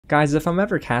Guys, if I'm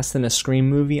ever cast in a Scream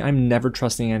movie, I'm never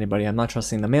trusting anybody. I'm not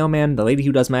trusting the mailman, the lady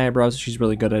who does my eyebrows, she's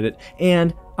really good at it,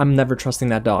 and I'm never trusting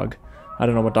that dog. I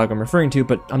don't know what dog I'm referring to,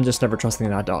 but I'm just never trusting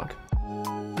that dog.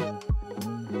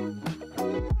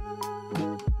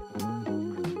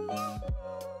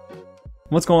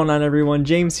 What's going on, everyone?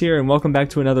 James here, and welcome back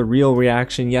to another real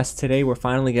reaction. Yes, today we're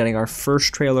finally getting our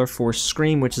first trailer for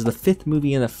Scream, which is the 5th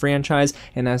movie in the franchise,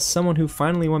 and as someone who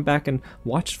finally went back and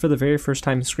watched for the very first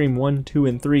time Scream 1, 2,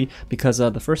 and 3, because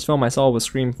the first film I saw was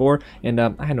Scream 4, and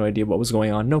I had no idea what was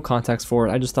going on, no context for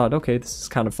it. I just thought, okay, this is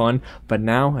kind of fun, but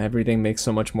now everything makes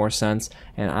so much more sense,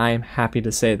 and I am happy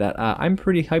to say that I'm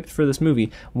pretty hyped for this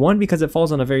movie. One, because it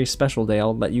falls on a very special day.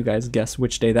 I'll let you guys guess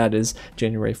which day that is,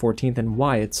 January 14th, and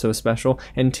why it's so special.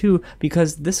 And two,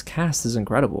 because this cast is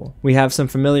incredible. We have some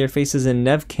familiar faces in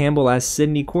Neve Campbell as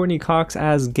Sydney, Courtney Cox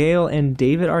as Gail, and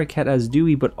David Arquette as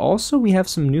Dewey, but also we have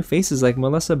some new faces like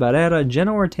Melissa Barrera,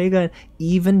 Jenna Ortega, and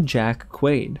even Jack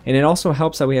Quaid. And it also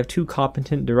helps that we have two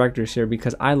competent directors here,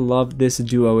 because I love this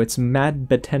duo. It's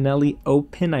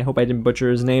Bettinelli-Olpin, I hope I didn't butcher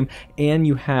his name, and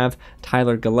you have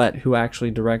Tyler Gillett, who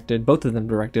actually directed, both of them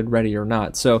directed Ready or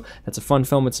Not. So that's a fun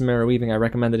film with some mirror weaving. I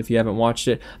recommend it if you haven't watched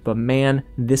it, but man,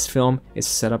 this film is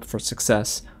set up for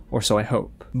success, or so I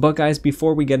hope. But guys,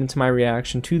 before we get into my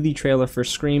reaction to the trailer for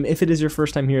Scream, if it is your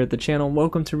first time here at the channel,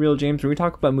 welcome to Real James, where we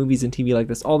talk about movies and TV like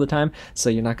this all the time, so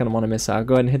you're not going to want to miss out.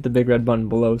 Go ahead and hit the big red button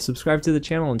below, subscribe to the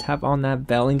channel, and tap on that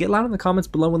bell, and get loud in the comments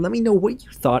below and let me know what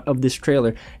you thought of this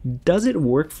trailer. Does it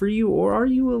work for you, or are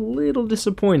you a little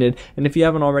disappointed? And if you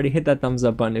haven't already, hit that thumbs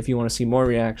up button if you want to see more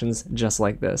reactions just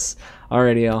like this.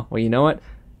 Alrighty, y'all. Well, you know what?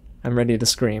 I'm ready to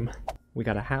scream. We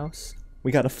got a house,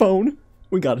 we got a phone,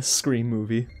 we got a Scream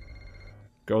movie.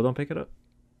 Girl, don't pick it up.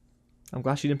 I'm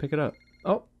glad she didn't pick it up.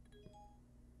 Oh.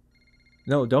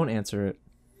 No, don't answer it.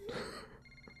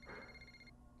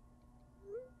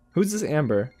 Who's this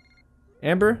Amber?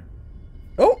 Amber?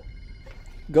 Oh!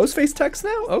 Ghostface text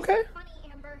now? Okay.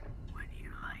 Funny, Amber. Would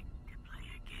you like to play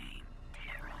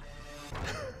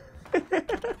a game,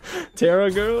 Tara?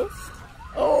 Tara, girl?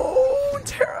 Oh,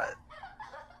 Tara.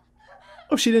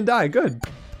 Oh, she didn't die. Good.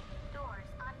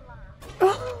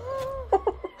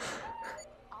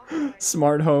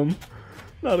 Smart home.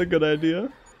 Not a good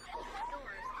idea.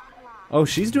 Oh,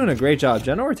 she's doing a great job.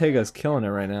 Jenna Ortega is killing it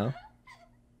right now.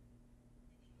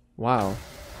 Wow.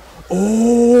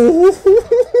 Oh!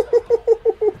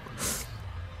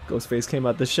 Ghostface came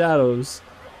out the shadows.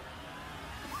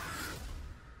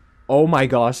 Oh my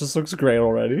gosh, this looks great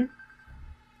already.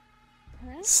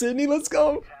 Sydney, let's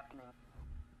go.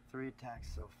 3 attacks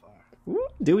so far. Ooh,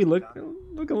 Dewey looking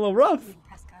a little rough.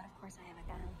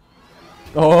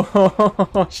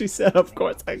 Oh, she said, of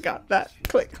course I got that.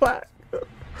 Click, clack.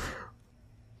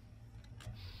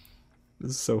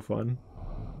 This is so fun.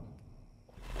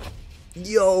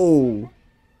 Yo!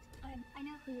 I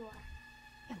know who you are.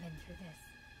 I've been through this.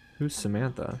 Who's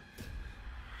Samantha?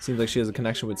 Seems like she has a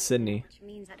connection with Sydney. Which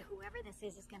means that whoever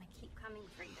this is gonna keep coming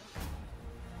for you.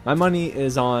 My money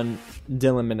is on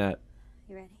Dylan Minette.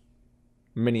 You ready?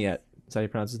 Miniette. Is that how you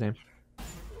pronounce his name?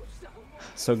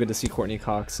 So good to see Courtney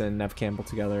Cox and Neve Campbell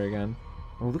together again.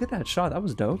 Oh, look at that shot. That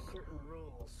was dope.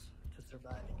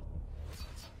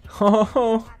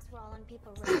 Oh,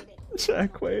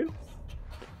 Jack Quaid.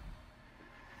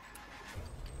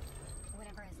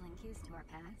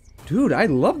 Dude, I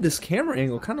love this camera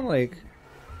angle. Kind of like...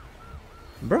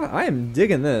 Bruh, I am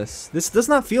digging this. This does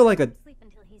not feel like a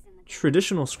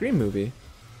traditional Scream movie.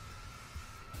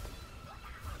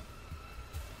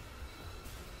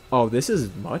 Oh, this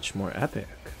is much more epic.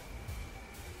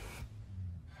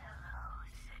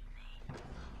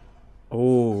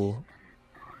 Oh.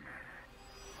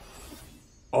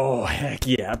 Oh, heck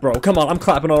yeah, bro. Come on, I'm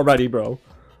clapping already, bro.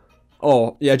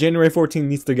 Oh, yeah, January 14th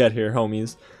needs to get here,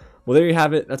 homies. Well, there you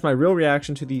have it. That's my real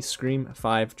reaction to the Scream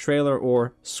 5 trailer,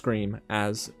 or Scream,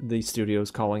 as the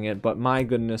studio's calling it. But my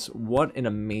goodness, what an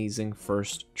amazing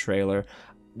first trailer.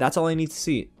 That's all I need to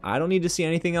see. I don't need to see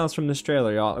anything else from this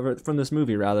trailer, y'all, or from this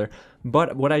movie, rather.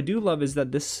 But what I do love is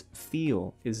that this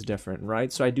feel is different,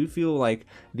 right? So I do feel like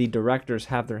the directors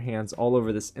have their hands all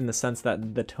over this, in the sense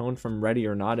that the tone from Ready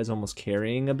or Not is almost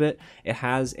carrying a bit. It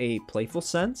has a playful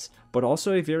sense, but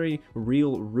also a very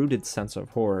real, rooted sense of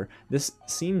horror. This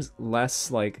seems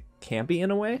less like campy in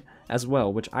a way as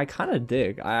well, which I kind of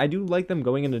dig. I do like them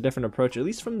going in a different approach, at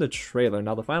least from the trailer.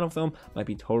 Now the final film might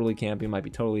be totally campy, might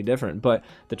be totally different, but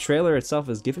the trailer itself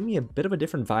is giving me a bit of a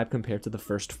different vibe compared to the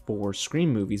first 4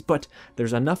 Scream movies. But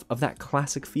there's enough of that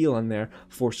classic feel in there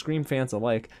for Scream fans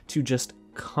alike to just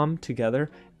come together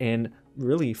and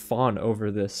really fawn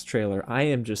over this trailer. I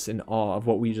am just in awe of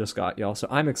what we just got, y'all. So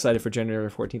I'm excited for January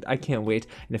 14th. I can't wait.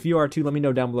 And if you are too, let me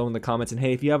know down below in the comments. And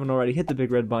hey, if you haven't already, hit the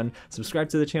big red button, subscribe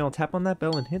to the channel, tap on that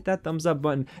bell, and hit that thumbs up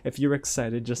button if you're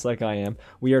excited just like I am.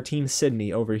 We are Team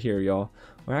Sydney over here, y'all.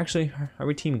 Or actually, are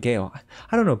we Team Gale?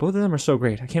 I don't know. Both of them are so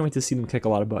great. I can't wait to see them kick a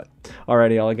lot of butt.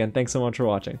 Alrighty, y'all. Again, thanks so much for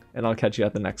watching, and I'll catch you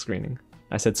at the next screening.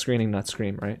 I said screening, not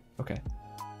scream, right? Okay.